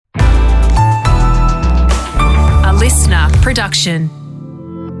production.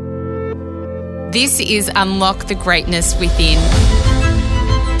 This is Unlock the Greatness Within.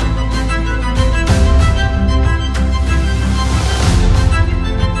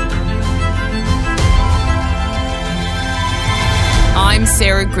 I'm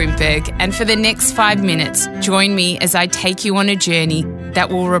Sarah Grimberg, and for the next 5 minutes, join me as I take you on a journey that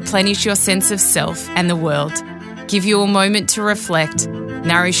will replenish your sense of self and the world, give you a moment to reflect,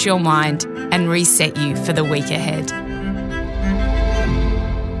 nourish your mind, and reset you for the week ahead.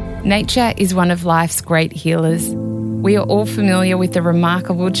 Nature is one of life's great healers. We are all familiar with the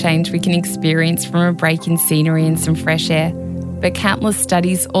remarkable change we can experience from a break in scenery and some fresh air. But countless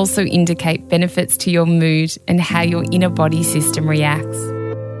studies also indicate benefits to your mood and how your inner body system reacts.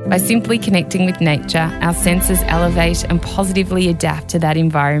 By simply connecting with nature, our senses elevate and positively adapt to that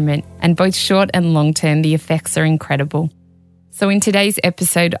environment, and both short and long term, the effects are incredible. So in today's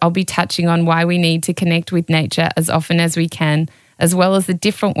episode, I'll be touching on why we need to connect with nature as often as we can, as well as the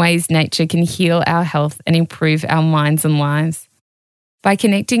different ways nature can heal our health and improve our minds and lives. By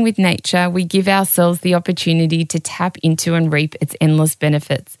connecting with nature, we give ourselves the opportunity to tap into and reap its endless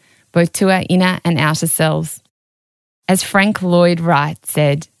benefits, both to our inner and outer selves. As Frank Lloyd Wright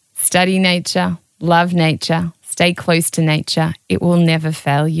said, "Study nature, love nature, stay close to nature. It will never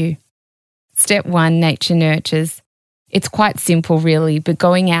fail you." Step 1, nature nurtures. It's quite simple really, but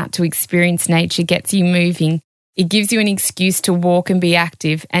going out to experience nature gets you moving. It gives you an excuse to walk and be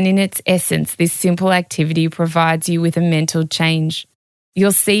active, and in its essence, this simple activity provides you with a mental change.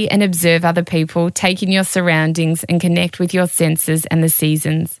 You'll see and observe other people, take in your surroundings and connect with your senses and the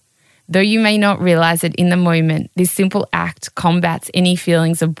seasons. Though you may not realise it in the moment, this simple act combats any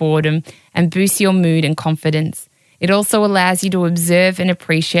feelings of boredom and boosts your mood and confidence. It also allows you to observe and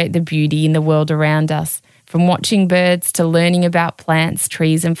appreciate the beauty in the world around us, from watching birds to learning about plants,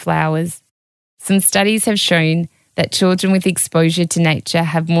 trees and flowers. Some studies have shown that children with exposure to nature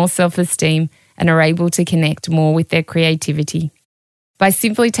have more self-esteem and are able to connect more with their creativity. By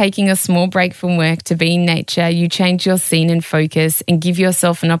simply taking a small break from work to be in nature, you change your scene and focus and give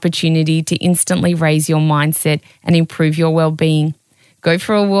yourself an opportunity to instantly raise your mindset and improve your well-being. Go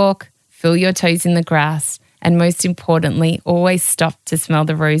for a walk, feel your toes in the grass, and most importantly, always stop to smell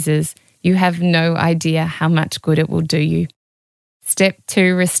the roses. You have no idea how much good it will do you. Step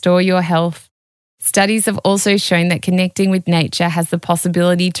 2, restore your health. Studies have also shown that connecting with nature has the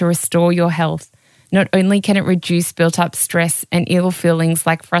possibility to restore your health. Not only can it reduce built-up stress and ill feelings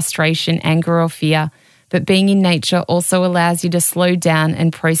like frustration, anger or fear, but being in nature also allows you to slow down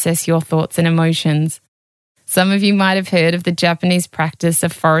and process your thoughts and emotions. Some of you might have heard of the Japanese practice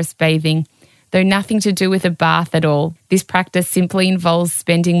of forest bathing. Though nothing to do with a bath at all, this practice simply involves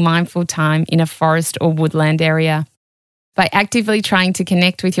spending mindful time in a forest or woodland area. By actively trying to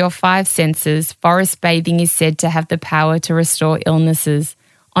connect with your 5 senses, forest bathing is said to have the power to restore illnesses.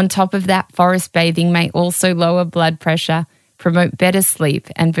 On top of that, forest bathing may also lower blood pressure, promote better sleep,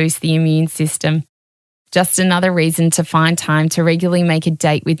 and boost the immune system. Just another reason to find time to regularly make a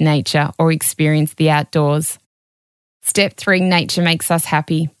date with nature or experience the outdoors. Step 3, nature makes us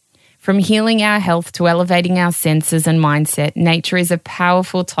happy. From healing our health to elevating our senses and mindset, nature is a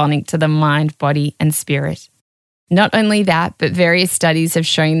powerful tonic to the mind, body, and spirit. Not only that, but various studies have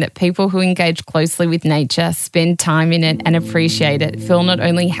shown that people who engage closely with nature, spend time in it and appreciate it, feel not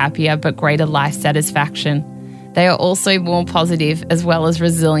only happier but greater life satisfaction. They are also more positive as well as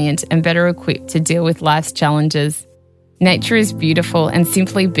resilient and better equipped to deal with life's challenges. Nature is beautiful, and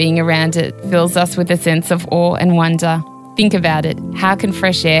simply being around it fills us with a sense of awe and wonder. Think about it. How can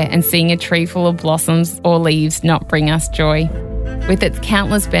fresh air and seeing a tree full of blossoms or leaves not bring us joy? With its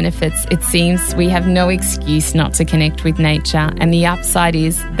countless benefits, it seems we have no excuse not to connect with nature, and the upside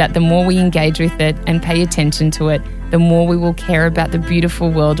is that the more we engage with it and pay attention to it, the more we will care about the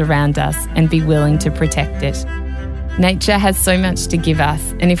beautiful world around us and be willing to protect it. Nature has so much to give us,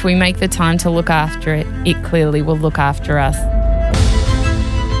 and if we make the time to look after it, it clearly will look after us.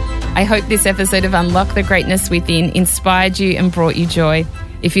 I hope this episode of Unlock the Greatness Within inspired you and brought you joy.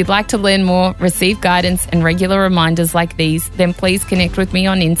 If you'd like to learn more, receive guidance and regular reminders like these, then please connect with me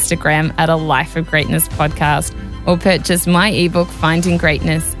on Instagram at A Life of Greatness Podcast, or purchase my ebook Finding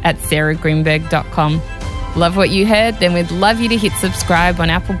Greatness at sarahgrimberg.com. Love what you heard? Then we'd love you to hit subscribe on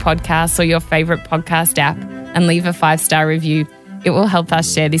Apple Podcasts or your favourite podcast app and leave a 5-star review. It will help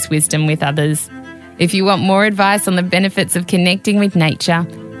us share this wisdom with others. If you want more advice on the benefits of connecting with nature,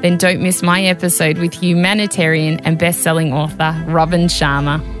 then don't miss my episode with humanitarian and best-selling author Robin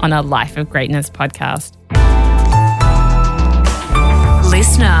Sharma on A Life of Greatness podcast.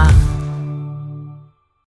 Listener.